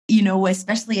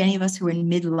especially any of us who are in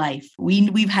midlife,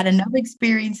 we've had enough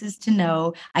experiences to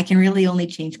know I can really only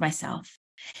change myself.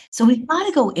 So we've got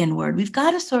to go inward. We've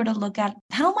got to sort of look at,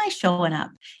 how am I showing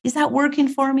up? Is that working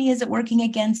for me? Is it working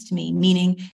against me?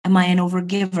 Meaning, am I an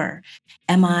overgiver?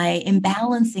 Am I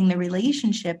imbalancing the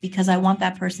relationship because I want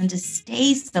that person to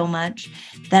stay so much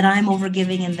that I'm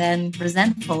overgiving and then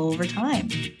resentful over time?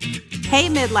 Hey,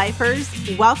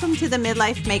 midlifers, welcome to the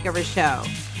Midlife Makeover Show.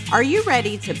 Are you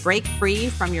ready to break free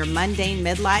from your mundane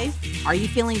midlife? Are you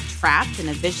feeling trapped in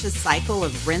a vicious cycle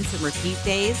of rinse and repeat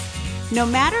days? No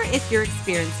matter if you're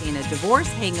experiencing a divorce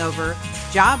hangover,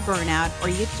 job burnout, or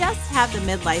you just have the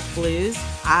midlife blues,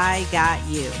 I got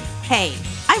you. Hey,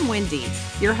 I'm Wendy,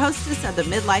 your hostess of the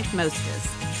Midlife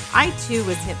Mostess. I too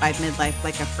was hit by midlife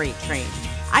like a freight train.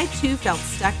 I too felt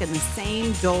stuck in the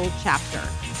same dull chapter.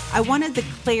 I wanted the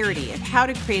clarity of how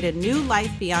to create a new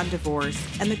life beyond divorce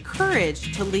and the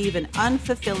courage to leave an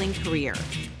unfulfilling career.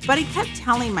 But I kept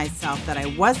telling myself that I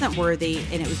wasn't worthy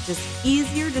and it was just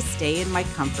easier to stay in my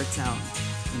comfort zone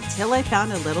until I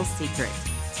found a little secret: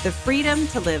 the freedom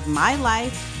to live my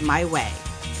life my way.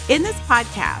 In this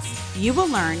podcast, you will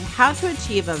learn how to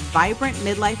achieve a vibrant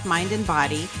midlife mind and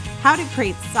body, how to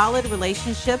create solid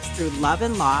relationships through love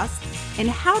and loss, and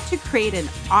how to create an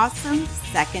awesome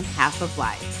second half of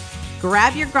life.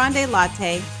 Grab your grande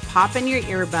latte, pop in your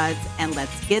earbuds, and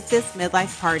let's get this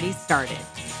midlife party started.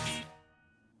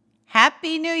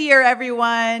 Happy New Year,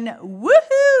 everyone.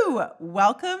 Woohoo!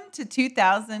 Welcome to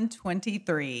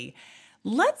 2023.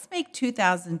 Let's make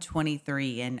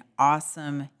 2023 an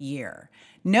awesome year.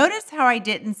 Notice how I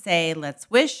didn't say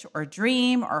let's wish or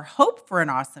dream or hope for an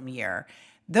awesome year.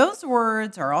 Those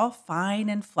words are all fine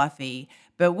and fluffy,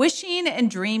 but wishing and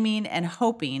dreaming and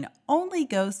hoping only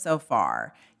goes so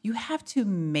far. You have to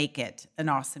make it an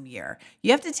awesome year.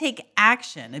 You have to take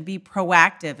action and be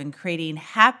proactive in creating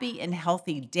happy and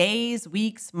healthy days,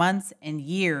 weeks, months, and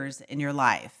years in your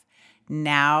life.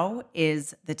 Now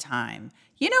is the time.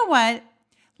 You know what?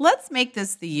 Let's make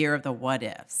this the year of the what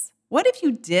ifs. What if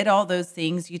you did all those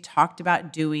things you talked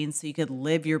about doing so you could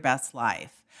live your best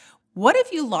life? What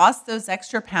if you lost those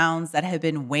extra pounds that have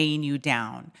been weighing you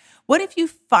down? What if you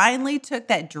finally took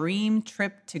that dream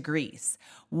trip to Greece?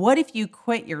 What if you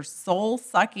quit your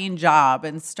soul-sucking job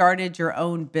and started your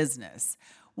own business?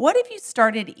 What if you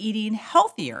started eating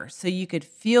healthier so you could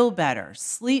feel better,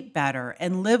 sleep better,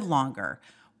 and live longer?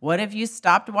 What if you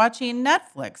stopped watching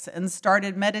Netflix and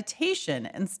started meditation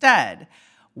instead?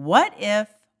 What if,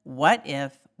 what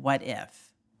if, what if?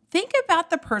 Think about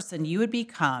the person you would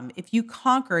become if you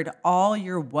conquered all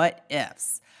your what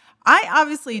ifs. I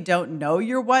obviously don't know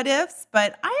your what ifs,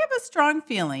 but I have a strong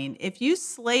feeling if you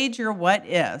slayed your what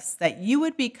ifs that you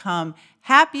would become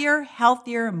happier,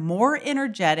 healthier, more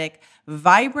energetic,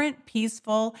 vibrant,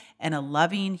 peaceful, and a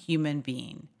loving human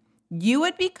being. You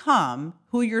would become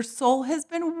who your soul has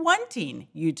been wanting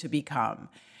you to become.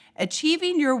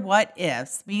 Achieving your what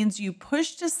ifs means you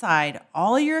pushed aside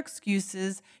all your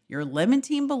excuses, your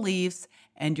limiting beliefs,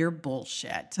 and your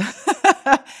bullshit.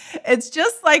 It's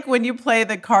just like when you play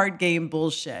the card game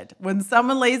bullshit. When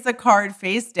someone lays a card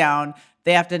face down,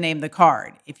 they have to name the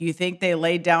card. If you think they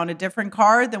laid down a different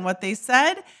card than what they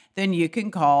said, then you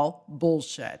can call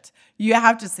bullshit. You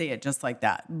have to say it just like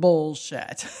that,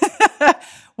 bullshit.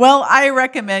 Well, I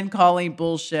recommend calling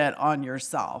bullshit on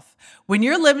yourself. When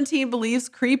your limiting beliefs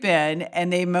creep in,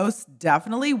 and they most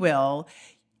definitely will,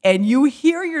 and you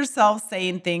hear yourself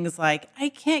saying things like, I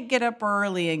can't get up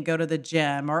early and go to the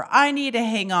gym, or I need to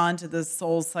hang on to this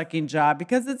soul-sucking job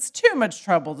because it's too much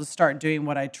trouble to start doing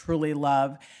what I truly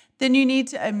love, then you need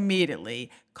to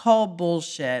immediately call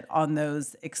bullshit on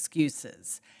those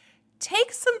excuses.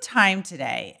 Take some time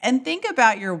today and think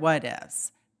about your what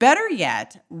ifs. Better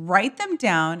yet, write them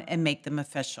down and make them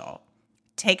official.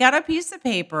 Take out a piece of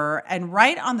paper and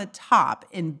write on the top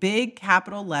in big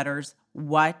capital letters,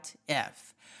 what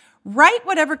if? Write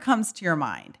whatever comes to your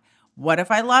mind. What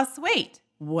if I lost weight?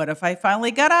 What if I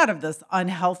finally got out of this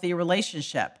unhealthy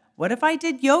relationship? What if I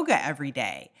did yoga every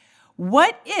day?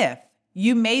 What if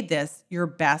you made this your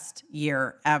best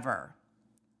year ever?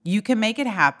 You can make it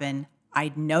happen.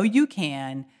 I know you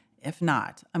can. If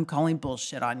not, I'm calling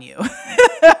bullshit on you.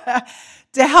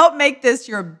 To help make this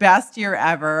your best year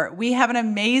ever, we have an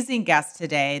amazing guest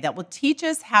today that will teach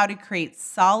us how to create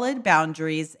solid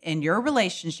boundaries in your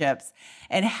relationships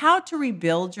and how to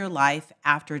rebuild your life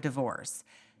after divorce.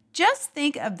 Just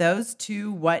think of those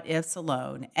two what ifs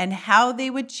alone and how they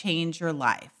would change your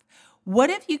life. What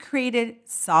if you created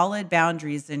solid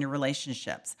boundaries in your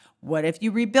relationships? What if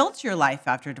you rebuilt your life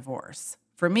after divorce?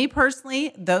 For me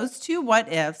personally, those two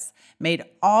what ifs made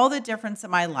all the difference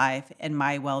in my life and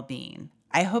my well-being.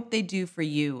 I hope they do for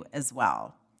you as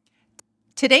well.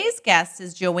 Today's guest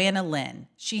is Johanna Lynn.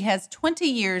 She has 20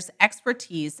 years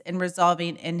expertise in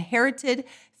resolving inherited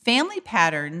family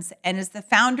patterns and is the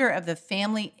founder of the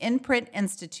Family Imprint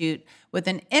Institute with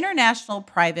an international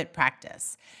private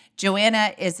practice.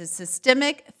 Johanna is a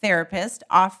systemic therapist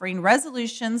offering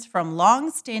resolutions from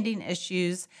long-standing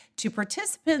issues to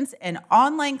participants in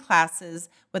online classes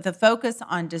with a focus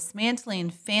on dismantling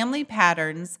family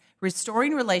patterns,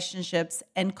 restoring relationships,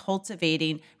 and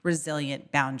cultivating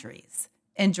resilient boundaries.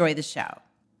 Enjoy the show.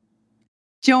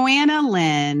 Johanna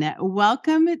Lynn,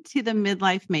 welcome to the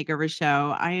Midlife Makeover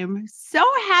Show. I am so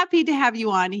happy to have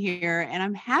you on here, and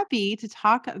I'm happy to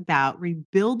talk about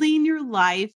rebuilding your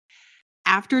life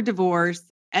after divorce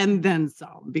and then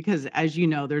some, because as you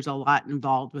know, there's a lot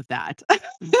involved with that.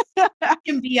 It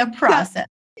can be a process.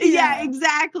 Yeah,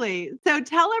 exactly. So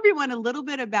tell everyone a little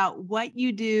bit about what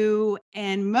you do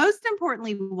and most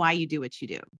importantly, why you do what you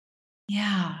do.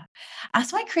 Yeah.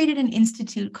 So I created an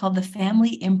institute called the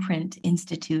Family Imprint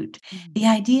Institute. The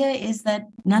idea is that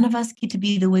none of us get to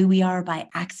be the way we are by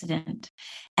accident.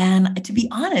 And to be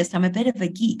honest, I'm a bit of a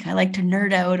geek. I like to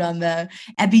nerd out on the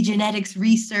epigenetics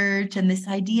research and this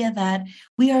idea that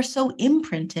we are so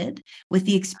imprinted with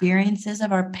the experiences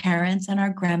of our parents and our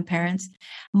grandparents,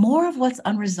 more of what's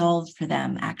unresolved for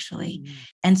them, actually.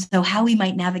 And so, how we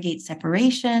might navigate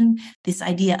separation, this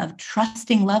idea of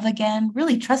trusting love again,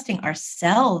 really trusting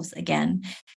ourselves again,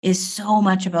 is so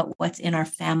much about what's in our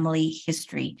family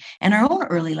history and our own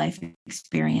early life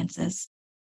experiences.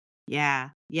 Yeah,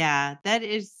 that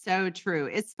is so true.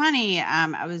 It's funny.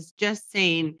 I was just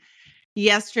saying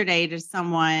yesterday to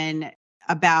someone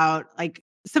about like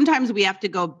sometimes we have to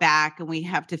go back and we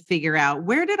have to figure out,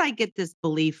 where did I get this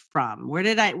belief from? Where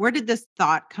did this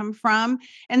thought come from?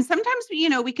 And sometimes,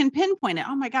 we can pinpoint it.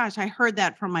 Oh my gosh, I heard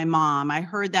that from my mom. I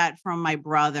heard that from my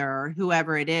brother or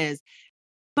whoever it is.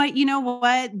 But you know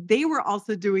what? They were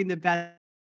also doing the best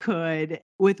they could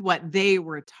with what they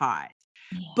were taught.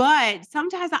 Yeah. But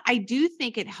sometimes I do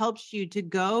think it helps you to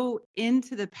go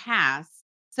into the past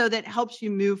so that helps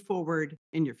you move forward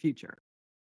in your future.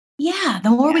 Yeah, the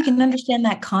more we Yeah. can understand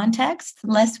that context, the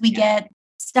less we Yeah. get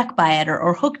stuck by it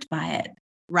or hooked by it.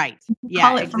 Right. Yeah,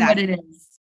 Call it for what it exactly. is.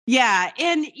 Yeah.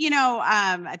 And,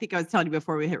 I think I was telling you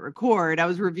before we hit record, I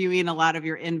was reviewing a lot of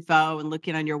your info and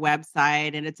looking on your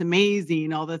website, and it's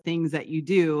amazing all the things that you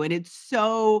do. And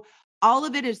all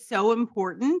of it is so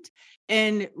important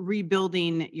in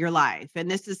rebuilding your life. And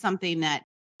this is something that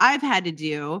I've had to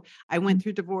do. I went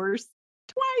through divorce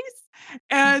twice.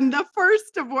 And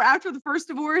after the first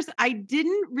divorce, I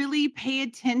didn't really pay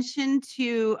attention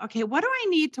to, okay, what do I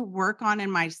need to work on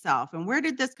in myself? And where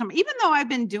did this come? Even though I've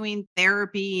been doing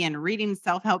therapy and reading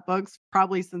self-help books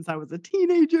probably since I was a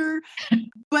teenager,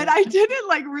 but I didn't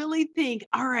like really think,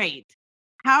 all right,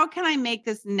 how can I make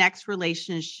this next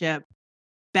relationship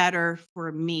better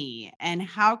for me? And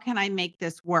how can I make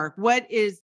this work?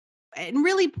 And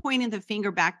really pointing the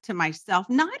finger back to myself,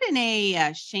 not in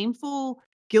a shameful,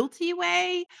 guilty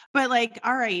way, but like,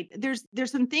 all right, there's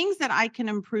some things that I can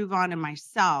improve on in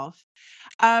myself.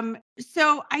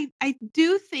 So I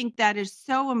do think that is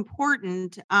so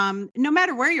important, no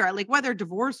matter where you are, like whether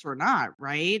divorced or not,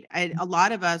 right? A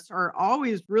lot of us are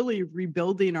always really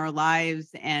rebuilding our lives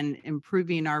and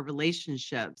improving our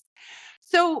relationships.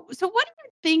 So what do you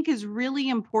think is really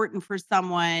important for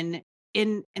someone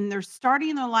in they're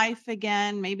starting their life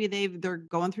again? Maybe they're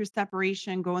going through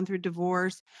separation, going through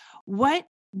divorce.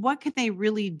 What can they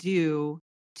really do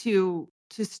to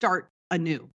start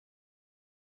anew?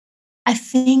 I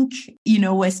think,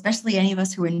 especially any of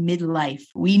us who are in midlife,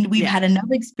 we've Yeah, had enough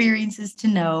experiences to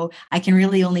know I can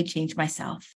really only change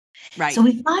myself. So right.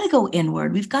 we've got to go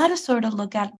inward. We've got to sort of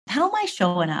look at, how am I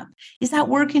showing up? Is that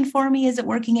working for me? Is it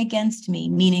working against me?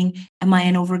 Meaning, am I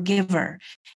an overgiver?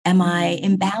 Am I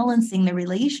Mhm. imbalancing the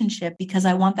relationship because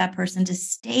I want that person to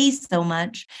stay so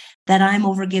much that I'm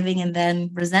overgiving and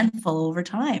then resentful over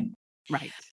time?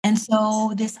 Right. And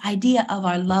so this idea of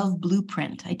our love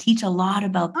blueprint, I teach a lot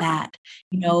about Ah, that.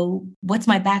 What's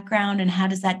my background and how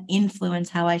does that influence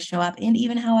how I show up and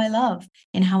even how I love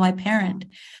and how I parent?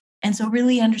 And so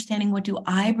really understanding, what do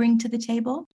I bring to the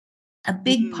table? A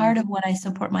big part mm, of what I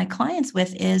support my clients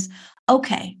with is,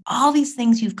 okay, all these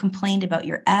things you've complained about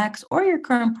your ex or your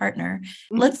current partner,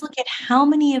 mhm. let's look at how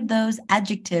many of those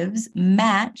adjectives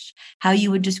match how you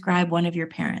would describe one of your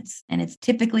parents. And it's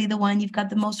typically the one you've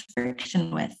got the most friction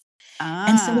with.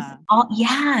 And so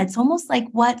Ah, it's almost like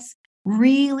what's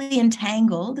really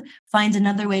entangled finds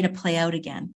another way to play out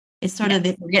again. It's sort of,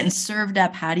 yes. if we're getting served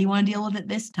up, how do you want to deal with it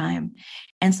this time?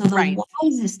 And so the Right.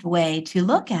 wisest way to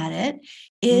look at it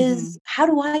is, Mhm. how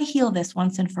do I heal this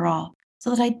once and for all? so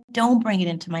that I don't bring it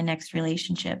into my next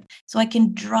relationship, so I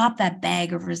can drop that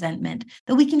bag of resentment,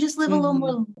 that we can just live a little Mhm.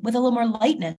 more with a little more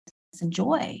lightness and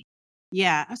joy.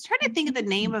 Yeah, I was trying to think of the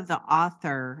name Mhm. of the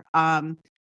author.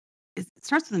 It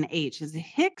starts with an H. Is it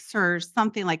Hicks or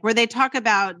something like where they talk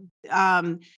about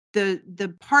um,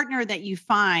 the partner that you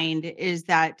find is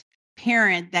that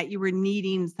parent that you were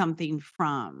needing something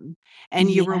from, and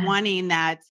you were Yeah, wanting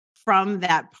that from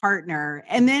that partner.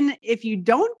 And then if you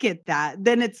don't get that,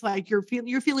 then it's like you're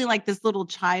feeling like this little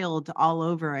child all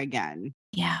over again.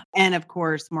 yeah. And of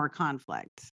course, more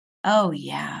conflict. Oh,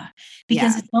 yeah,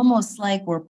 because Yeah, it's almost like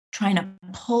we're trying to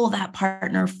pull that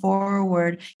partner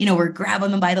forward, we're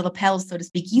grabbing them by the lapels, so to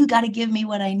speak. "You gotta give me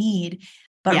what I need,"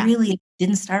 but yeah. really, it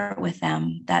didn't start with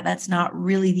them. That's not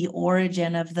really the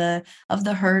origin of the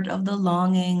hurt, of the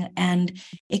longing, and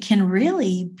it can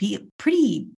really be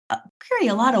pretty carry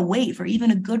a lot of weight for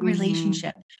even a good Hmm.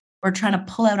 relationship. We're trying to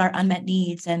pull out our unmet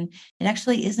needs, and it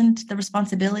actually isn't the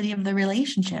responsibility of the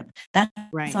relationship. That's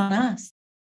Right. on us.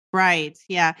 Right.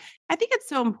 Yeah. I think it's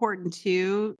so important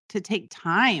too to take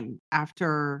time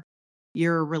after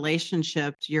your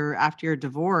relationship, after your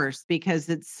divorce, because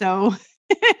it's so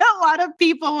a lot of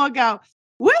people will go,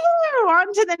 woo,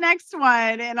 on to the next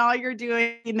one. And all you're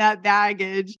doing that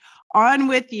baggage on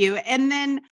with you. And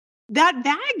then that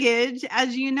baggage,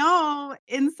 as you know,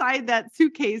 inside that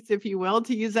suitcase, if you will,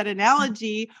 to use that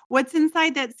analogy, what's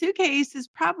inside that suitcase is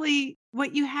probably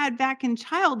what you had back in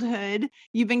childhood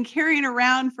you've been carrying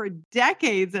around for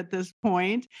decades at this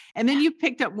point, and then you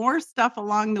picked up more stuff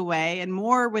along the way and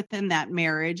more within that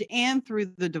marriage and through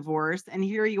the divorce. And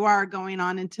here you are going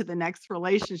on into the next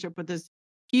relationship with this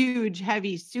huge,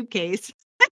 heavy suitcase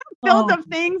filled Oh, of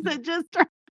things that just are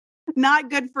not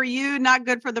good for you, not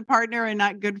good for the partner, and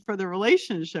not good for the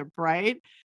relationship, right?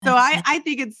 So that's I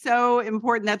think it's so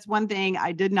important. That's one thing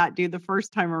I did not do the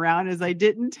first time around is I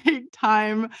didn't take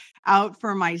time out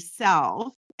for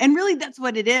myself. And really that's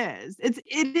what it is. It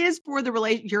is for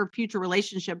the your future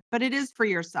relationship, but it is for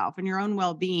yourself and your own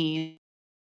well-being.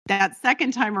 That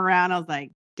second time around, I was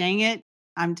like, dang it,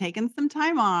 I'm taking some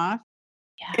time off.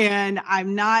 yeah. And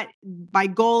my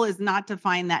goal is not to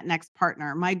find that next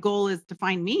partner. My goal is to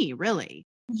find me, really,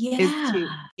 is to,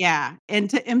 Yeah, yeah, and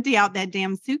to empty out that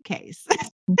damn suitcase.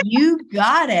 you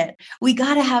got it. We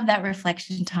gotta have that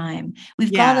reflection time.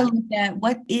 We've gotta Yeah. look at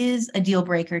what is a deal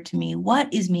breaker to me?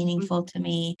 What is Mm, meaningful to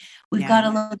me? We've yeah. gotta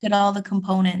look at all the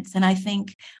components, and I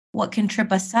think what can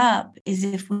trip us up is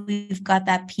if we've got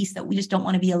that piece that we just don't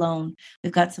wanna be alone.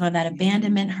 We've got some of that Mhm.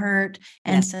 abandonment hurt,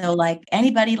 and Yes. so, like,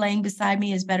 anybody laying beside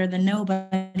me is better than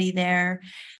nobody there.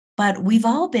 But we've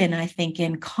all been, I think,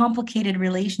 in complicated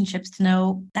relationships to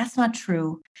know that's not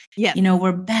true. Yes.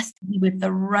 We're best to be with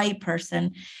the right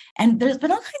person. And there's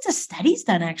been all kinds of studies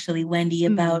done, actually, Wendy,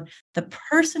 Mm. about the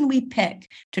person we pick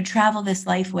to travel this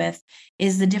life with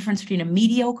is the difference between a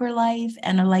mediocre life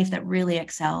and a life that really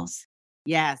excels.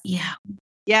 Yes. Yeah,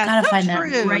 Yeah, gotta so find that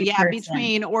true. right Yeah, person.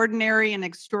 between ordinary and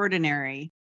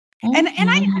extraordinary. Mhm. And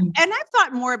I've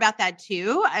thought more about that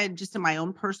too, just in my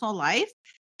own personal life,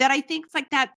 that I think it's like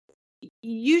that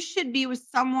you should be with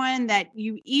someone that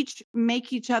you each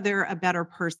make each other a better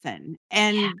person. Yeah,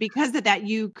 And because of that,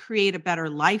 you create a better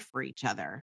life for each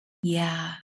other.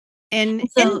 yeah. And And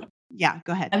and so yeah,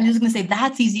 go ahead. I was just gonna say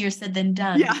that's easier said than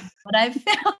Yeah. done. What I've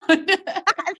found It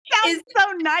is sounds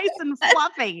so nice and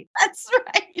fluffy. that's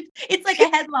right. It's like a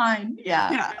headline.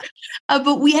 Yeah. Yeah.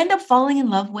 But we end up falling in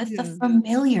love with the Yeah.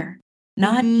 familiar,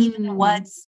 not even Mm.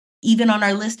 what's even on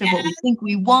our list of what we Yes. think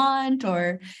we want,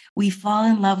 or we fall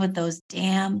in love with those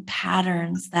damn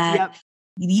patterns that Yep.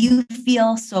 you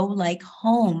feel so like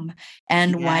home.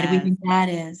 And why do we Yes. think that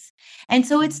is? And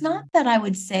so it's not Mhm. that I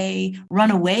would say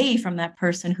run away from that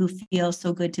person who feels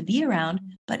so good to be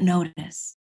around, but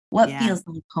notice what Yeah. feels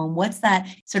like home. What's that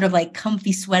sort of like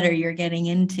comfy sweater you're getting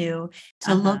into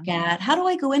to Uh-huh. look at? How do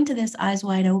I go into this eyes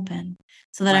wide open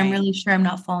so that I'm Right. really sure I'm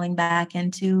not falling back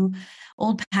into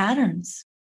old patterns?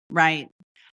 Right.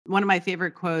 One of my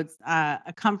favorite quotes,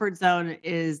 a comfort zone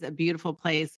is a beautiful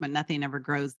place, but nothing ever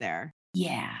grows there.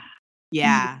 Yeah.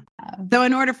 Yeah. Yeah. So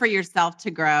in order for yourself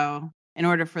to grow, in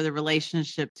order for the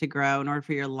relationship to grow, in order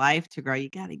for your life to grow, you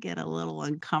got to get a little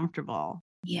uncomfortable.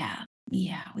 Yeah.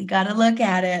 Yeah. We got to look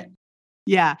at it.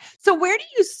 Yeah. So where do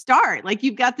you start? Like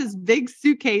you've got this big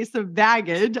suitcase of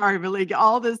baggage or like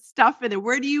all this stuff in it.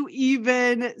 Where do you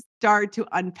even start to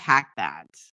unpack that?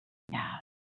 Yeah.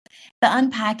 The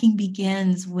unpacking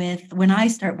begins with when I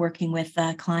start working with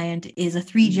a client is a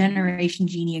three Mhm. generation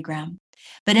geneagram.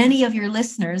 But any of your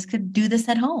listeners could do this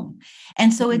at home.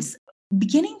 And so Mm.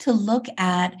 beginning to look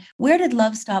at, where did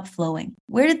love stop flowing?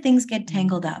 Where did things get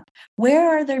tangled up? Where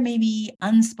are there maybe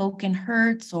unspoken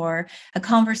hurts or a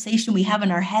conversation we have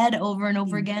in our head over and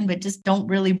over again, but just don't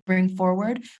really bring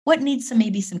forward? What needs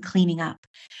maybe some cleaning up?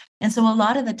 And so a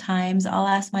lot of the times I'll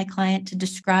ask my client to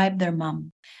describe their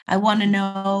mom. I want to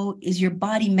know, is your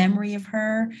body memory of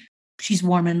her, she's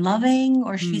warm and loving,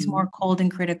 or she's more cold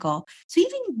and critical? So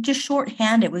even just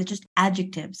shorthand it with just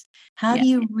adjectives. How Yeah. do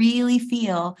you really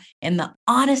feel in the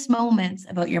honest moments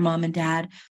about your mom and dad?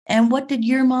 And what did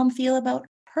your mom feel about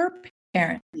her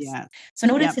parents? Yeah. So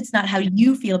notice Yep. it's not how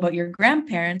you feel about your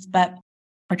grandparents, but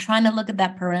we're trying to look at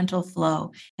that parental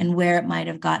flow and where it might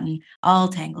have gotten all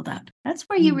tangled up. That's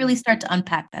where you really start to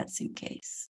unpack that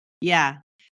suitcase. Yeah.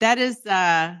 That is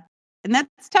and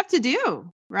that's tough to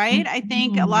do, right? I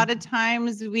think a lot of Mhm.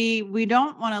 times we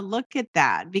don't want to look at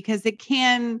that because it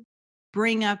can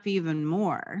bring up even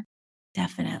more.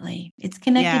 Definitely. It's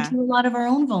connected Yeah. to a lot of our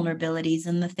own vulnerabilities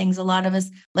and the things a lot of us,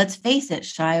 let's face it,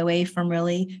 shy away from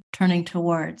really turning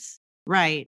towards.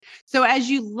 Right. So as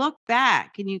you look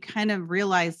back and you kind of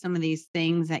realize some of these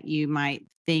things that you might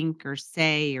think or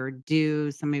say or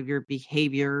do, some of your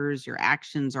behaviors, your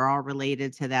actions are all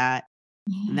related to that,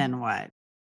 Mhm. then what?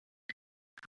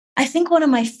 I think one of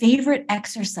my favorite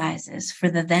exercises for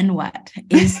the then what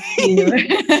is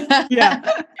to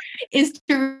Yeah. is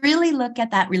to really look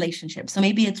at that relationship. So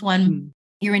maybe it's one Mm.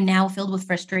 you're in now filled with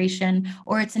frustration,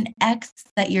 or it's an ex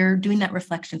that you're doing that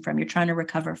reflection from, you're trying to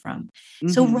recover from.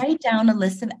 So Mhm. write down a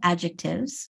list of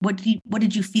adjectives. What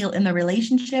did you feel in the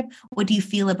relationship? What do you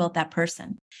feel about that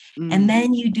person? And Mm.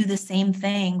 then you do the same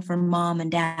thing for mom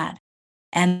and dad.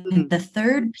 And Mhm. the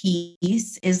third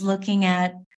piece is looking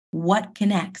at what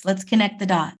connects. Let's connect the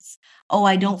dots. Oh,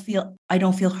 I don't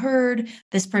feel heard.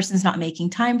 This person's not making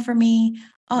time for me.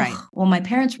 Right. Oh, well, my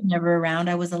parents were never around.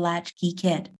 I was a latchkey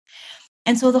kid.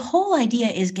 And so the whole idea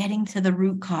is getting to the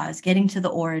root cause, getting to the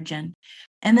origin.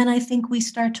 And then I think we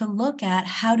start to look at,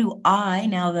 how do I,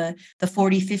 now the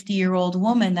 40, 50-year-old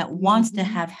woman that wants to Mhm.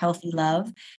 have healthy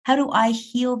love, how do I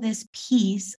heal this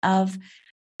piece of,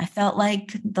 I felt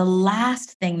like the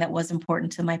last thing that was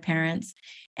important to my parents,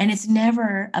 and it's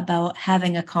never about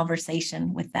having a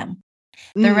conversation with them.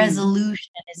 The Mm.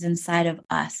 resolution is inside of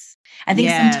us. I think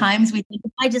Yes. sometimes we think,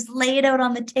 if I just lay it out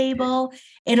on the table,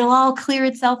 it'll all clear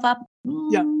itself up.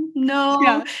 Yeah. No,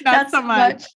 Yeah. Not not so so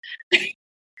much. much.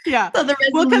 Yeah. So the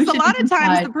Well, because a resolution is lot of times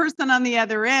inside. the person on the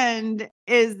other end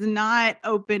is not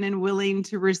open and willing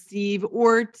to receive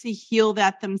or to heal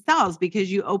that themselves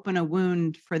because you open a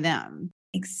wound for them.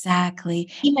 Exactly.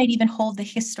 He might even hold the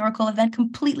historical event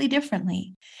completely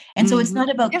differently. And so it's Mhm. not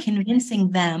about Yeah.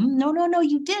 convincing them, no, no, no,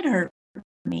 you did hurt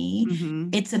me.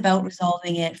 Mhm. It's about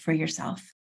resolving it for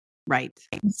yourself. Right.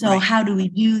 So Right. how do we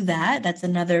do that? That's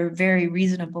another very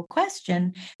reasonable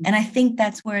question. And I think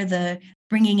that's where the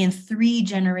bringing in 3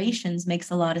 generations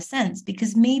makes a lot of sense,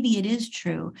 because maybe it is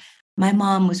true. My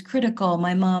mom was critical.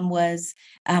 My mom was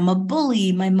a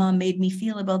bully. My mom made me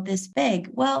feel about this big.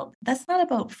 Well, that's not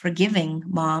about forgiving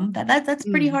mom. That's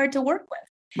pretty Mm. hard to work with.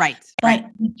 Right. Right.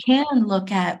 But we can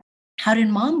look at, how did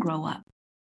mom grow up?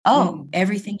 Oh, Mm.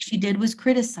 everything she did was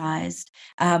criticized.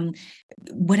 Um,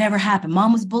 whatever happened,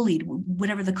 mom was bullied,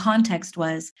 whatever the context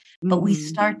was. But we Mhm.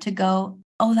 start to go,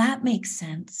 oh, that makes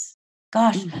sense.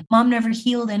 Gosh, Mhm. mom never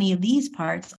healed any of these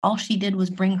parts. All she did was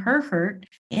bring her hurt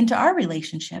into our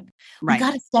relationship. We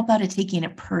got Right. to step out of taking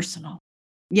it personal.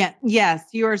 Yeah. Yes,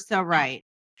 you are so right.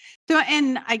 So,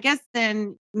 and I guess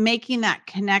then making that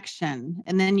connection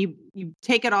and then you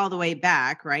take it all the way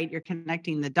back, right? You're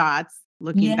connecting the dots,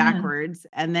 looking Yeah. backwards,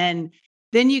 and then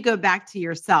you go back to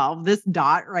yourself, this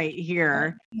dot right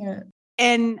here. Yeah.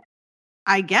 And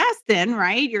I guess then,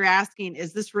 right? You're asking,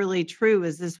 is this really true?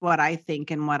 Is this what I think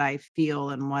and what I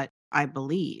feel and what I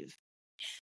believe?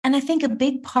 And I think a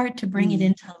big part to bring it Mm.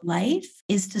 into life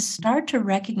is to start to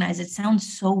recognize, it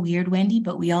sounds so weird, Wendy,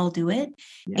 but we all do it.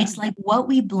 Yeah. It's like what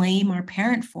we blame our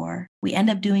parent for, we end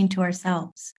up doing to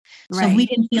ourselves. So if we Right.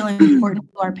 didn't feel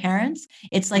important to our parents,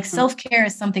 it's like Mhm. self-care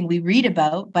is something we read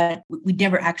about, but we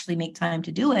never actually make time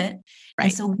to do it. And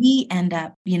Right. so we end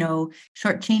up,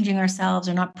 shortchanging ourselves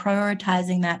or not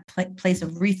prioritizing that place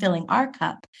of refilling our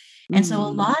cup. And so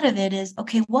a Mm. lot of it is,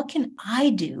 okay, what can I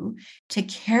do to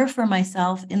care for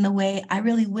myself in the way I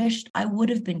really wished I would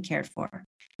have been cared for?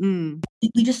 Mm.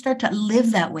 We just start to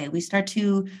live that way. We start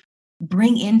to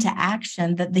bring into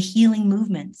action the healing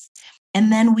movements.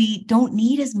 And then we don't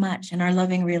need as much in our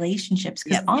loving relationships,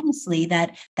 because Yep. honestly,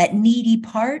 that needy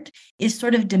part is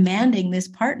sort of demanding this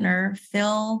partner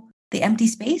fill the empty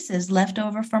spaces left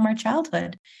over from our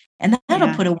childhood. And that'll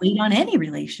Yeah. put a weight on any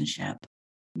relationship.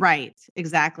 Right.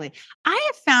 Exactly. I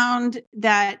have found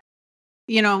that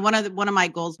one of my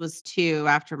goals was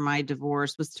after my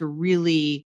divorce was to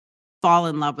really fall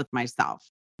in love with myself,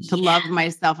 to Yeah. love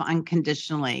myself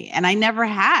unconditionally. And I never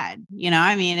had,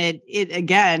 I mean, it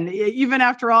again, even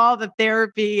after all the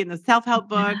therapy and the self-help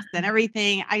books and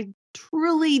everything, I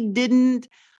truly didn't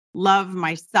love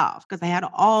myself because I had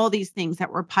all these things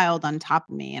that were piled on top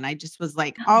of me. And I just was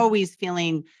like always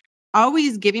giving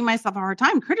myself a hard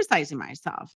time, criticizing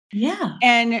myself. Yeah.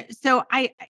 And so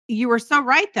you were so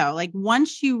right though. Like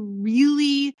once you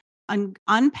really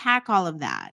unpack all of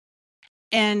that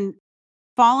and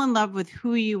fall in love with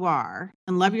who you are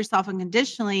and love yourself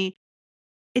unconditionally,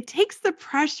 it takes the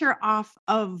pressure off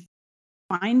of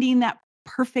finding that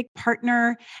perfect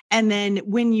partner. And then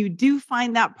when you do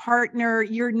find that partner,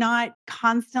 you're not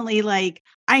constantly like,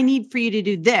 I need for you to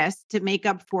do this to make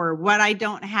up for what I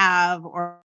don't have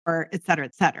or et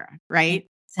cetera. Right.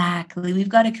 Exactly. We've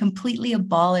got to completely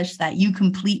abolish that "you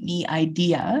complete me"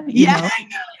 idea, Yeah.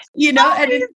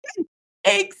 and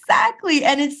exactly.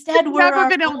 And instead I've we're never our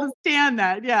been able own. to stand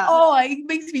that. Yeah. Oh, it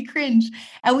makes me cringe.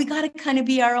 And we got to kind of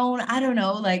be our own, I don't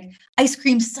know, like ice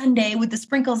cream sundae with the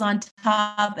sprinkles on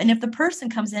top. And if the person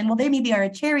comes in, well, they maybe are a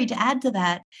cherry to add to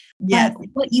that. Yes. But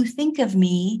what you think of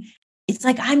me, it's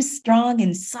like I'm strong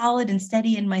and solid and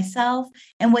steady in myself.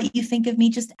 And what you think of me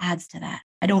just adds to that.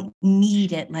 I don't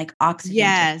need it like oxygen to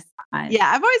Yes. thrive. Yeah.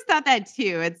 I've always thought that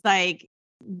too. It's like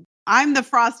I'm the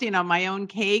frosting on my own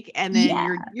cake, and then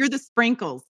Yeah, you're the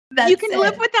sprinkles. You that's can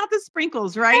live it. without the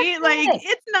sprinkles, That's right? Like it.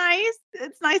 it's nice.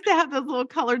 It's nice to have those little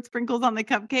colored sprinkles on the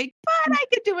cupcake, but I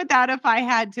could do without if I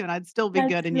had to, and I'd still be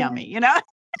That's good and it. yummy,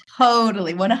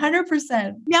 Totally.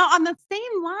 100%. Now, on the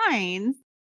same lines,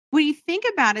 when you think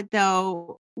about it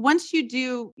though, once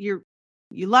you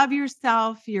love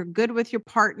yourself, you're good with your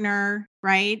partner,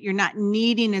 right? You're not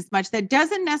needing as much. That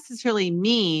doesn't necessarily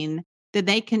mean that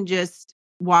they can just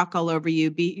walk all over you.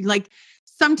 Be like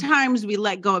sometimes we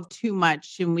let go of too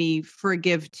much and we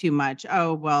forgive too much.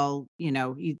 Oh, well,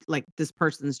 like this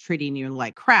person's treating you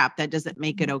like crap. That doesn't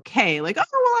make it okay. Like, oh,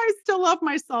 well, I still love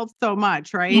myself so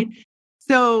much, right?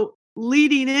 So,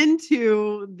 leading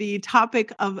into the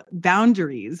topic of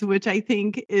boundaries, which I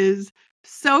think is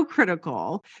so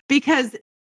critical, because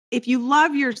if you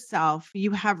love yourself,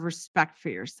 you have respect for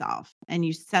yourself and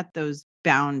you set those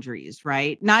boundaries,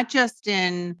 right? Not just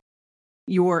in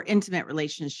your intimate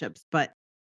relationships, but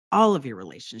all of your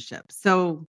relationships.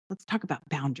 So, let's talk about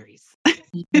boundaries.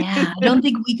 Yeah, I don't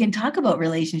think we can talk about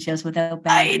relationships without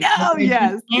I boundaries. know. They're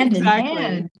just Yes, hand in exactly.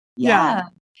 hand. Yeah. Yeah.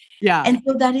 Yeah. And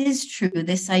so that is true.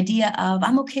 This idea of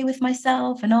I'm okay with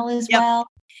myself and all is Yep. well.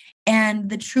 And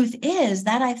the truth is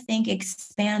that I think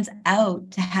expands out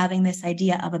to having this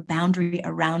idea of a boundary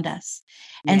around us.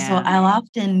 And so Yeah. I'll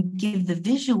often give the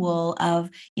visual of,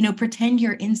 pretend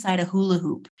you're inside a hula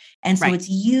hoop. And so Right. it's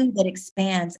you that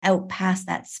expands out past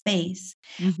that space.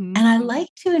 Mm-hmm. And I like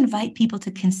to invite people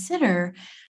to consider,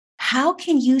 how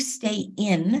can you stay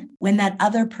in when that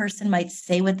other person might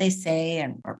say what they say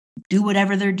or do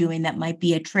whatever they're doing that might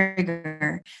be a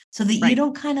trigger, so that you Right.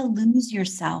 don't kind of lose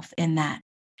yourself in that?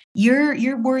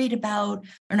 You're worried about,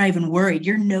 or not even worried,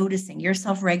 you're noticing, you're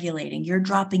self-regulating, you're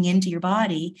dropping into your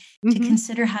body to Mm-hmm.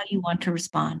 consider how you want to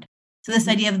respond. So this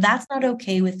Mm-hmm. idea of that's not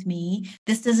okay with me,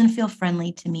 this doesn't feel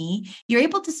friendly to me, you're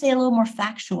able to stay a little more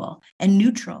factual and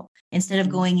neutral instead of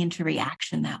going into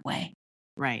reaction that way.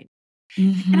 Right.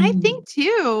 And I Mhm. think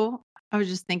too, I was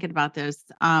just thinking about this.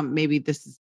 Maybe this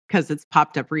is because it's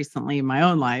popped up recently in my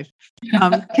own life.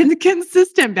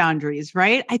 Consistent boundaries,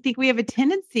 right? I think we have a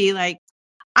tendency, like,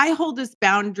 I hold this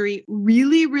boundary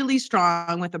really, really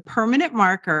strong with a permanent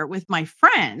marker with my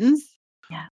friends,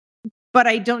 Yeah. but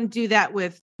I don't do that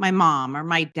with my mom or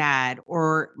my dad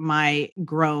or my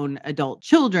grown adult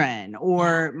children Yeah.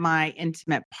 or my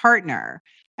intimate partner.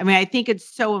 I mean, I think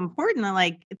it's so important that,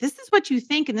 like, if this is what you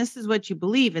think and this is what you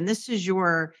believe and this is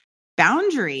your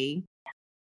boundary,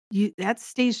 that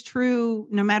stays true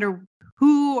no matter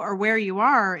who or where you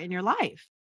are in your life.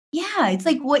 Yeah, it's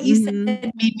like what you said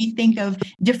Mhm. made me think of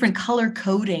different color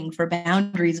coding for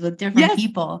boundaries with different Yes.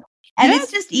 people. And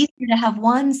it's Yes. just easier to have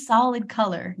one solid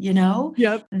color,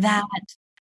 Yep. that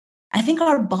I think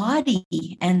our body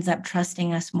ends up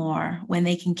trusting us more when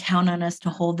they can count on us to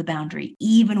hold the boundary,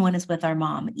 even when it's with our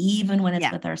mom, even when it's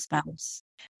Yeah. with our spouse.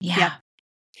 Yep. Yeah.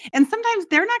 And sometimes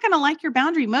they're not going to like your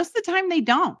boundary. Most of the time they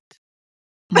don't.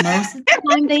 Most of the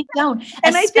time they don't,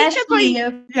 And I think that's why, especially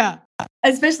if yeah.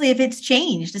 especially if it's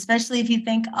changed, especially if you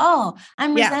think, "Oh,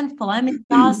 I'm Yeah. resentful, I'm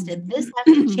exhausted, this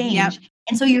has to Yep. change."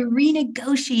 And so you're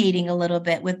renegotiating a little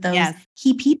bit with those Yes.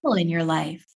 key people in your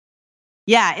life.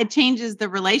 Yeah, it changes the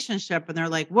relationship and they're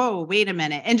like, "Whoa, wait a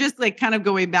minute." And just like kind of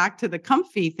going back to the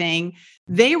comfy thing,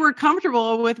 they were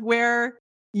comfortable with where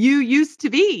you used to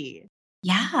be.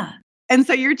 Yeah. And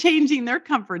so you're changing their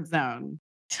comfort zone.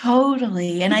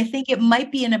 Totally. And I think it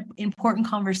might be an important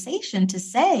conversation to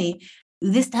say,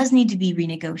 this does need to be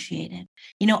renegotiated.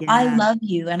 I Yeah. love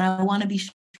you and I want to be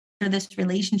sure this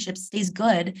relationship stays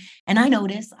good. And I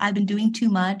notice I've been doing too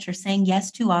much or saying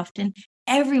yes too often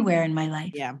everywhere in my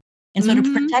life. Yeah. And so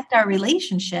to protect our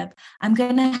relationship, I'm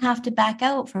going to have to back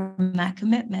out from that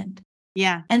commitment.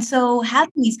 Yeah. And so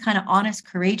having these kind of honest,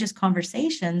 courageous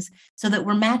conversations so that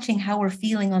we're matching how we're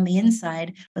feeling on the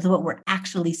inside with what we're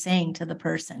actually saying to the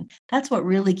person. That's what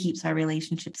really keeps our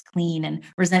relationships clean and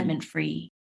resentment free.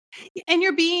 And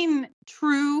you're being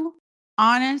true,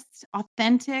 honest,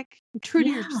 authentic, true to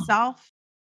Yeah, yourself.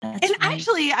 And that's right.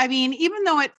 actually, I mean, even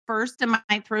though at first it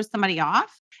might throw somebody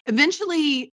off,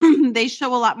 eventually they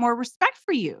show a lot more respect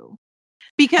for you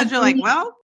because you're like, Agreed.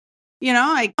 well,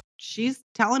 like she's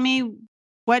telling me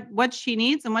what she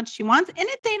needs and what she wants. And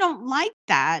if they don't like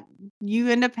that, you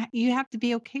have to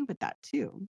be okay with that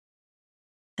too.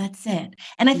 That's it.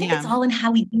 And I think it's Yeah. all in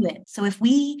how we do it. So if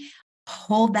we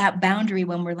hold that boundary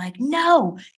when we're like,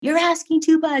 no, you're asking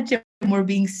too much, and we're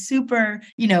being super,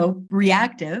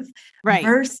 reactive Right.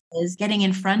 versus getting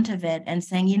in front of it and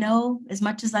saying, as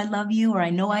much as I love you, or I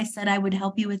know I said I would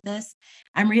help you with this,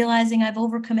 I'm realizing I've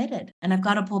overcommitted and I've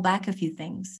got to pull back a few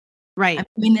things. I'm Right.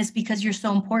 doing this because you're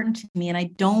so important to me and I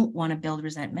don't want to build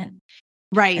resentment. And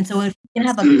Right. so if we can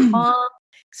have a calm,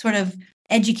 sort of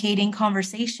educating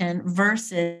conversation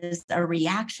versus a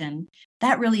reaction,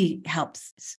 that really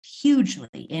helps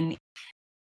hugely in.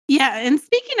 Yeah. And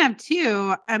speaking of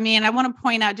too, I mean, I want to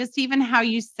point out just even how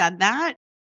you said that.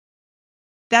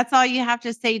 That's all you have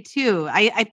to say too.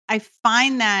 I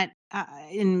find that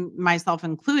in myself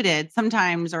included,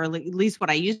 sometimes, or at least what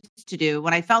I used to do,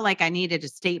 when I felt like I needed to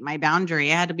state my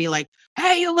boundary, I had to be like,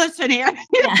 "Hey, you listen here,"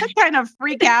 Yeah. kind of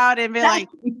freak out and be like,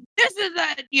 Exactly. "This is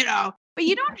a." But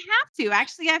you don't have to.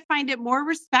 Actually, I find it more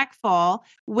respectful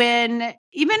when,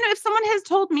 even if someone has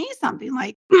told me something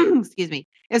like, excuse me,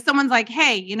 if someone's like,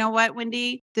 "Hey, you know what,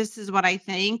 Wendy, this is what I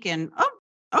think," and oh,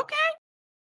 okay.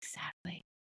 Exactly.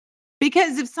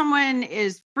 Because if someone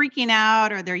is freaking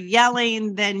out or they're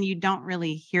yelling, then you don't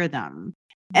really hear them.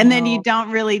 And then you No,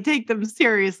 don't really take them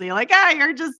seriously. Like,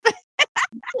 you're just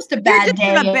just a you're bad just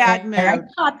in a bad day. I mood.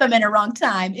 caught them at a wrong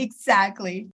time.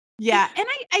 Exactly. Yeah. And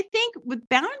I think with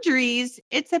boundaries,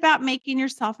 it's about making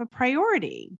yourself a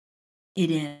priority. It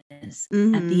is.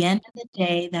 At the Mhm. end of the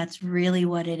day, that's really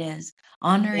what it is.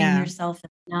 Honoring Yeah. yourself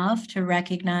enough to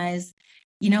recognize,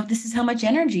 this is how much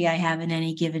energy I have in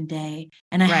any given day,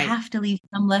 and I Right. have to leave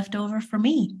some left over for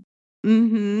me.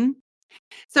 Mhm.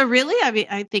 So really, I mean,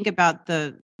 I think about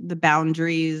the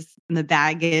boundaries and the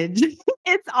baggage.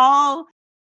 It's all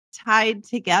tied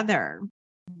together.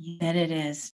 That it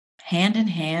is. Hand in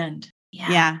hand.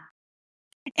 Yeah. Yeah.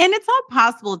 And it's all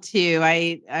possible too.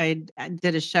 I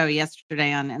did a show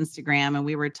yesterday on Instagram and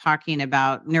we were talking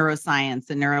about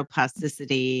neuroscience and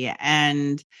neuroplasticity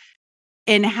and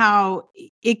how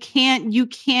you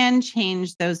can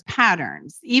change those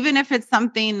patterns. Even if it's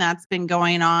something that's been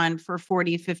going on for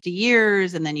 40, 50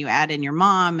 years and then you add in your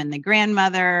mom and the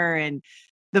grandmother and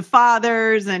the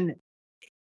fathers, and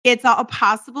it's all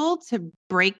possible to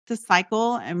break the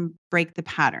cycle and break the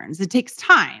patterns. It takes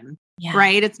time, Yeah.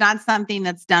 right? It's not something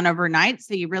that's done overnight.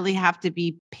 So you really have to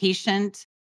be patient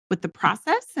with the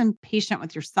process and patient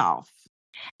with yourself.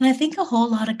 And I think a whole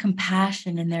lot of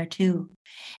compassion in there too.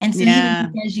 And so even Yeah.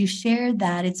 as you shared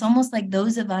that, it's almost like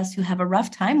those of us who have a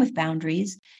rough time with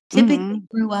boundaries typically Hmm.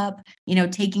 grew up,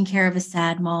 taking care of a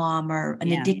sad mom or an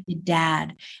Yeah. addicted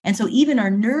dad. And so even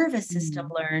our nervous system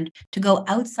Mhm. learned to go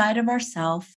outside of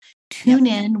ourself, Yep. tune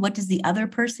in, what does the other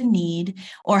person need?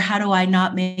 Or how do I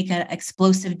not make an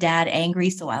explosive dad angry?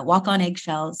 So I walk on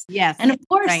eggshells. And Yes. of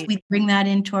course, Right. we bring that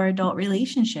into our adult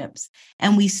relationships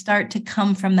and we start to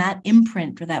come from that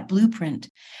imprint or that blueprint.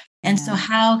 And so, Yeah.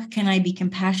 how can I be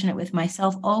compassionate with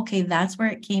myself? Okay, that's where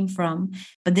it came from,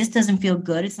 but this doesn't feel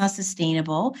good. It's not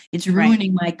sustainable. It's Right.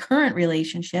 ruining my current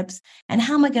relationships. And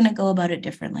how am I going to go about it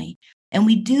differently? And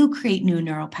we do create new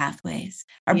neural pathways.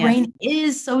 Our Yes. brain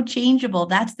is so changeable.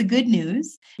 That's the good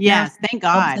news. Now, Yes. Thank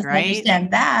helps God. us Right.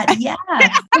 understand that. Yeah, we're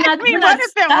I not we're mean, what not if it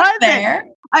stuck wasn't? there.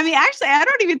 I mean, actually, I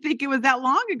don't even think it was that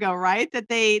long ago, right? That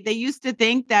they used to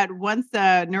think that once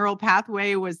a neural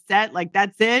pathway was set, like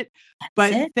that's it. That's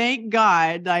But it. thank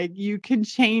God, like you can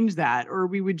change that, or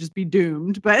we would just be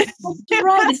doomed. But That's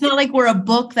right. It's not like we're a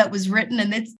book that was written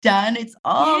and it's done. It's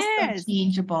also yes,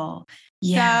 changeable.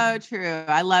 Yeah. so true.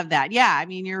 I love that. Yeah, I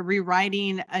mean, you're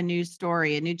rewriting a new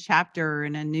story, a new chapter,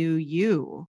 and a new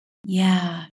you.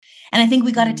 Yeah. And I think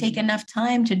we got to take enough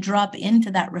time to drop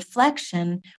into that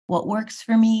reflection. What works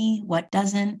for me? What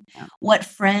doesn't? Yeah. What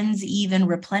friends even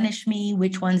replenish me?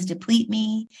 Which ones deplete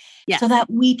me? Yeah. So that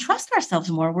we trust ourselves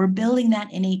more. We're building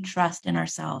that innate trust in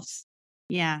ourselves.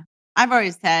 Yeah. I've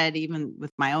always said, even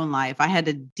with my own life, I had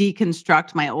to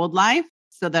deconstruct my old life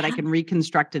so that I can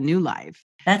reconstruct a new life.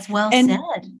 That's well And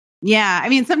said. yeah, I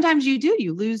mean, sometimes you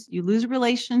lose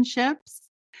relationships,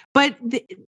 but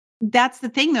that's the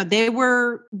thing though. They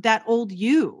were that old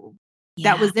you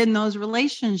that Yeah. was in those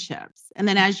relationships. And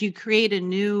then as you create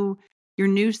your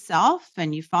new self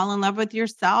and you fall in love with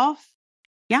yourself.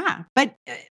 Yeah. But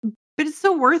it's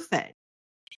so worth it.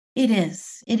 It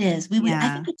is. It is. I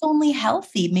Yeah. think it's only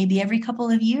healthy maybe every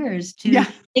couple of years to Yeah.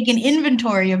 take an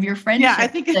inventory of your Yeah. friendships I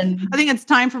think it's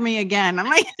time for me again. I'm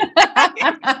like,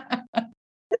 and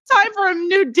it's time for a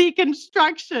new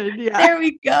deconstruction. Yeah. there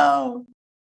we go.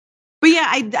 But yeah,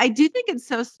 I do think it's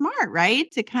so smart,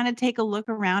 right? To kind of take a look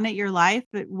around at your life,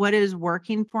 at what is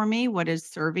working for me, what is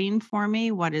serving for me,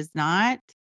 what is not.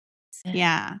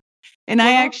 Yeah. And I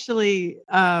Well, actually,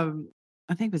 I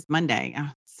think it was Monday. Oh,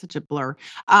 such a blur.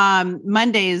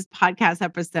 Monday's podcast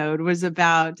episode was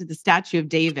about the statue of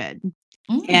David.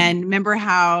 And remember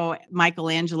how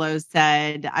Michelangelo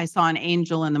said, I saw an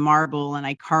angel in the marble and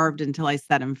I carved until I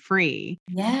set him free.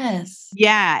 yes.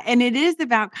 Yeah. And it is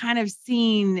about kind of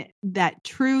seeing that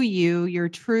true you, your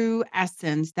true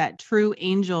essence, that true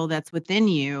angel that's within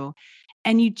you.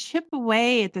 And you chip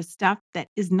away at the stuff that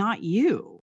is not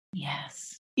you,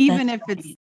 Yes. even That's if it's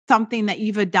right. something that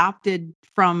you've adopted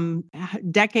from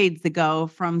decades ago,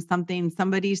 from something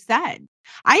somebody said.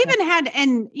 I Right. even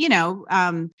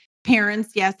had,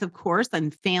 parents, yes, of course,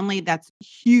 and family, that's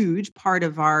huge part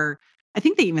of our, I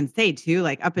think they even say too,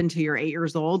 like up until you're 8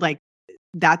 years old, like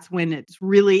that's when it's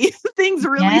really, things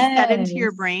really set into your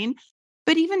Yes. brain.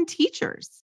 But even teachers,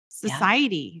 Yeah.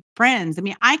 society, friends, I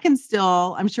mean, I can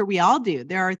still, I'm sure we all do.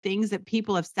 There are things that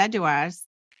people have said to us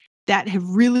that have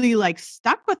really like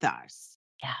stuck with us.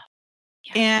 Yeah.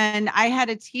 Yeah. And I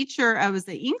had a teacher, I was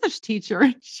an English teacher,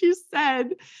 and she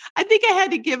said, I think I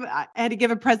had to give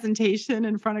a presentation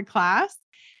in front of class.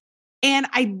 And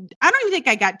I don't even think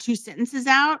I got 2 sentences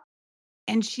out.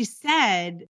 And she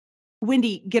said,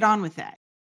 Wendy, get on with it.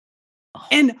 Oh,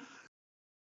 And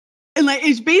like,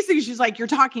 it's basically, she's like, you're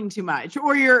talking too much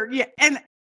or yeah. And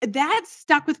that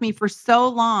stuck with me for so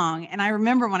long. And I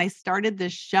remember when I started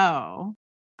this show,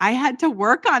 I had to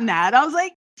work on that. I was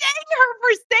like, dang her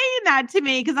for saying that to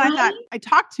me. Cause I thought right? I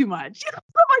talk too much. I'm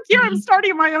like, here, I'm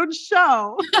starting my own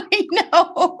show. I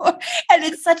know. And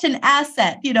it's such an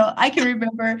asset. I can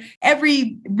remember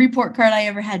every report card I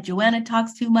ever had, Johanna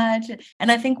talks too much.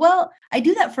 And I think, well, I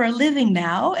do that for a living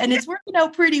now, and it's working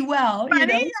out pretty well.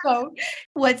 Funny. So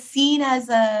what's seen as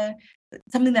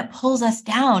something that pulls us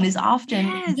down is often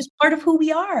Yes. just part of who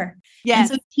we are. And Yes.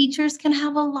 so teachers can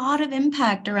have a lot of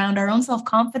impact around our own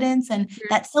self-confidence and Your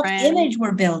that friend. self-image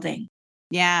we're building.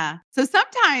 Yeah. So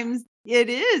sometimes it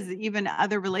is even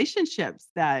other relationships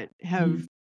that have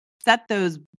set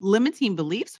those limiting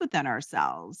beliefs within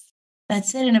ourselves.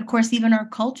 That's it. And of course, even our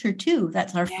culture too.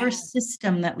 That's our Yeah. first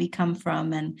system that we come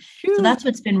from. And so Phew. that's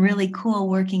what's been really cool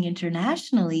working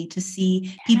internationally to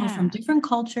see people from Yeah. different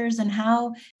cultures and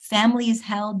how family is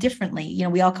held differently.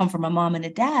 We all come from a mom and a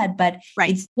dad, but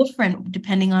Right. it's different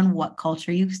depending on what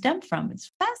culture you stem from.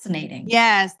 It's fascinating.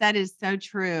 Yes, that is so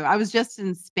true. I was just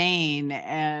in Spain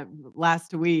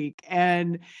last week,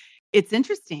 and it's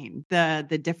interesting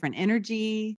the different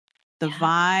energy, the Yeah.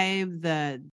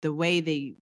 vibe, the way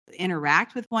they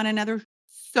interact with one another.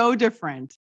 So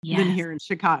different than Yes. here in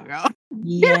Chicago.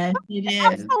 Yes, it is.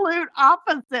 Absolute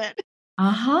opposite.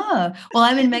 Uh-huh. Well,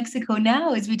 I'm in Mexico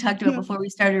now, as we talked about Yeah. before we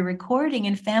started recording,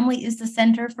 and family is the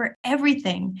center for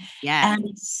everything. Yes. And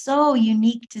it's so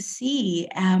unique to see.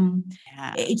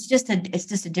 Yeah. It's just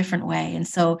a different way. And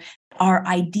so our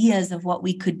ideas of what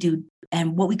we could do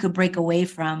and what we could break away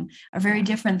from are very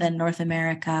different than North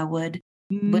America would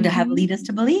have Mhm. lead us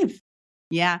to believe.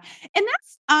 Yeah. And that's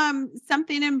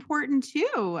something important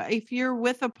too. If you're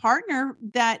with a partner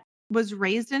that was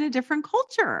raised in a different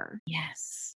culture.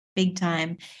 Yes, big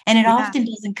time. And it Yeah. often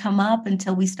doesn't come up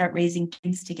until we start raising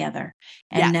kids together.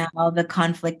 And Yes. now the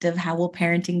conflict of how will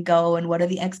parenting go and what are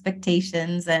the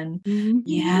expectations and Mhm.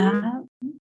 yeah,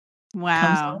 comes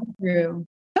Wow. all through.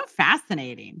 So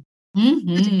fascinating. Such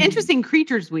Mhm. interesting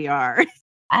creatures we are.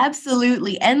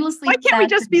 Absolutely, Why endlessly can't we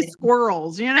just be fascinating.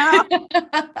 squirrels, you know? It'd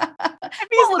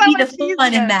be What would so be the much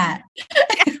fun in easier. that?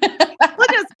 We'll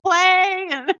just play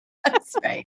and That's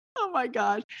right. oh my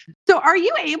gosh. So are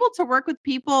you able to work with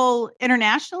people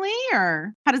internationally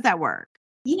or how does that work?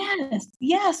 Yes,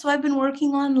 yeah, so I've been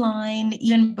working online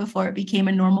even before it became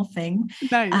a normal thing,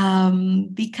 Nice.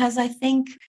 because I think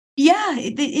yeah,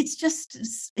 it's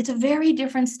just it's a very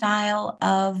different style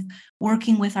of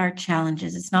working with our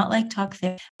challenges. It's not like talk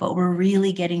therapy, but we're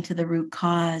really getting to the root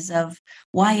cause of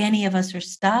why any of us are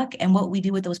stuck and what we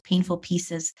do with those painful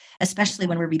pieces, especially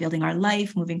when we're rebuilding our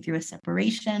life, moving through a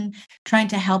separation, trying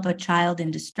to help a child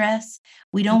in distress.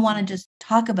 We don't wanna Mhm. just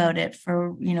talk about it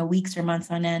for, weeks or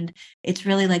months on end. It's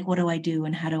really like, what do I do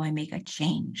and how do I make a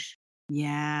change?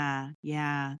 Yeah,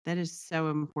 yeah, that is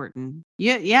so important.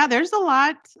 Yeah, yeah, there's a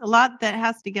lot that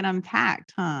has to get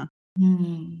unpacked, huh?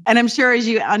 Mm. And I'm sure as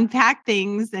you unpack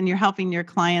things and you're helping your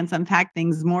clients unpack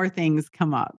things, more things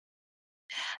come up.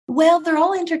 Well, they're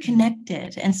all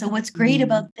interconnected. And so what's great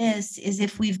about Mhm. this is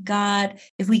if we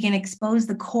can expose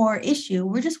the core issue,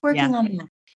 we're just Yeah. working on that.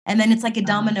 And then it's like a Uh,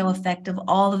 domino effect of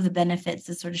all of the benefits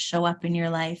that sort of show up in your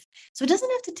life. So it doesn't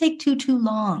have to take too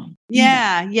long either.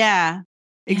 yeah, yeah.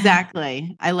 Yeah.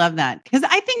 Exactly. I love that because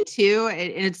I think too,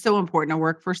 it's so important to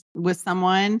work with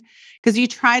someone because you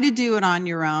try to do it on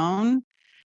your own.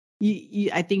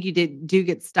 I think you do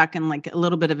get stuck in like a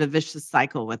little bit of a vicious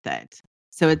cycle with it.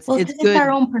 So Well, it's because it's good.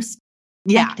 our own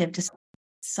Yeah, perspective to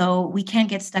so we can't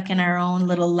get stuck in our own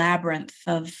little labyrinth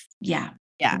of, yeah, the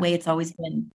yeah, way it's always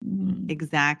been. Mm.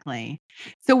 exactly.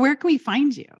 So where can we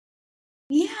find you?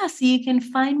 Yeah, so you can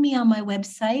find me on my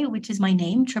website, which is my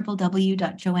name,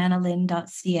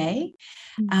 www.johannalynn.ca.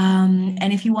 Mhm.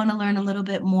 And if you want to learn a little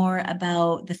bit more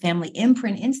about the Family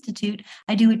Imprint Institute,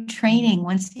 I do a training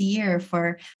once a year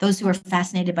for those who are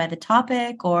fascinated by the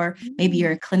topic, or maybe Mm.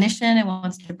 you're a clinician and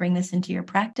wants to bring this into your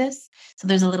practice. So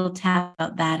there's a little tab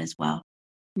about that as well.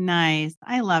 Nice.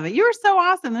 I love it. You were so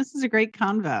awesome. This is a great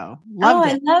convo. Oh, Loved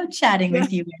I it. love chatting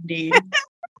with you, Wendy.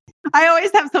 I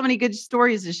always have so many good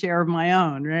stories to share of my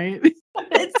own, right?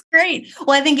 It's great.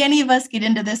 Well, I think any of us get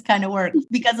into this kind of work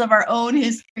because of our own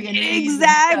history and reasons. So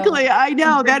Exactly. I we're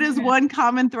know. That bringing is that. one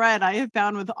common thread I have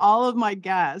found with all of my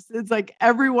guests. It's like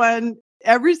every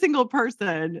single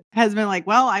person has been like,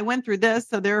 well, I went through this,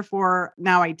 so therefore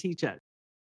now I teach it.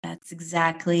 That's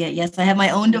exactly it. Yes, I have my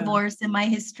own Yeah. divorce in my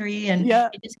history, and Yeah.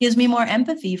 it just gives me more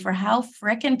empathy for how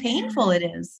frickin' painful it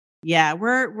is. Yeah.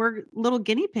 We're little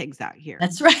guinea pigs out here.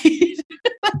 That's right.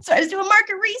 That's right. I was doing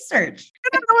market research. I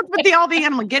don't know what's with all the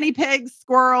animal guinea pigs,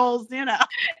 squirrels, That's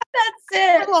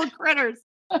little critters.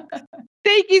 it.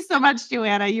 Thank you so much,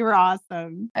 Joanna. You were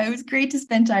awesome. It was great to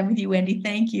spend time with you, Wendy.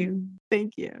 Thank you.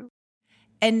 Thank you.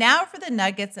 And now for the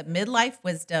nuggets of midlife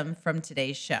wisdom from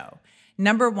today's show.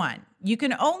 Number one, you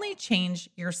can only change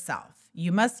yourself.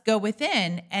 You must go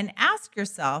within and ask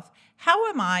yourself, how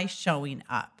am I showing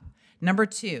up? Number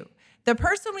two, the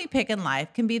person we pick in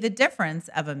life can be the difference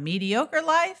of a mediocre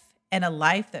life and a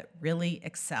life that really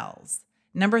excels.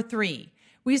 Number three,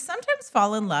 we sometimes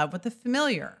fall in love with the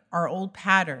familiar, our old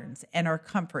patterns, and our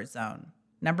comfort zone.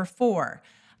 Number four,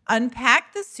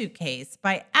 unpack the suitcase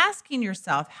by asking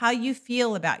yourself how you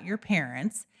feel about your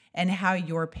parents and how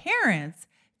your parents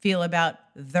feel about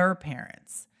their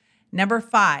parents. Number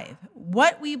five,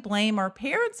 what we blame our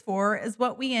parents for is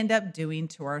what we end up doing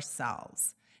to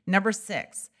ourselves. Number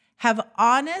six, have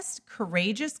honest,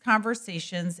 courageous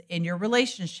conversations in your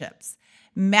relationships.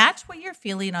 Match what you're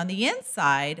feeling on the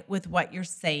inside with what you're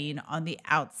saying on the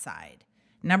outside.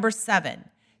 Number seven,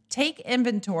 take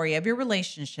inventory of your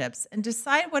relationships and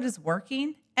decide what is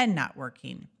working and not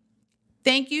working.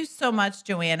 Thank you so much,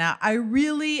 Johanna. I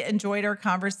really enjoyed our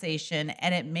conversation,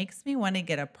 and it makes me want to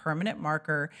get a permanent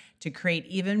marker to create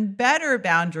even better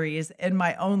boundaries in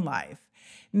my own life.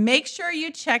 Make sure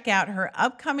you check out her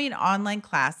upcoming online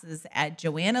classes at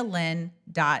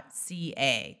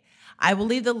johannalynn.ca. I will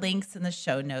leave the links in the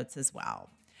show notes as well.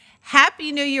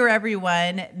 Happy New Year,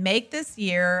 everyone. Make this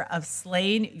year of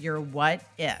slaying your what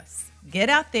ifs. Get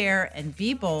out there and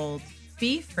be bold,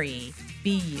 be free,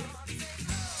 be you.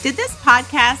 Did this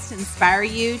podcast inspire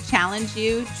you, challenge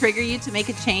you, trigger you to make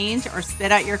a change, or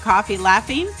spit out your coffee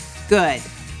laughing? Good.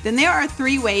 Then there are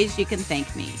 3 ways you can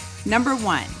thank me. Number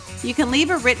 1, you can leave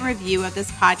a written review of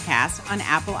this podcast on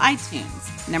Apple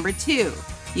iTunes. Number 2,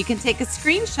 you can take a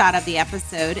screenshot of the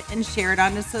episode and share it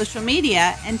onto social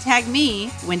media and tag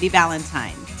me, Wendy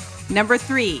Valentine. Number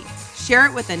 3, share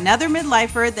it with another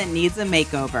midlifer that needs a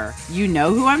makeover. You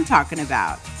know who I'm talking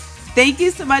about. Thank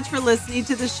you so much for listening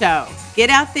to the show. Get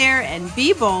out there and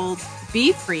be bold,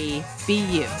 be free, be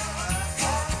you.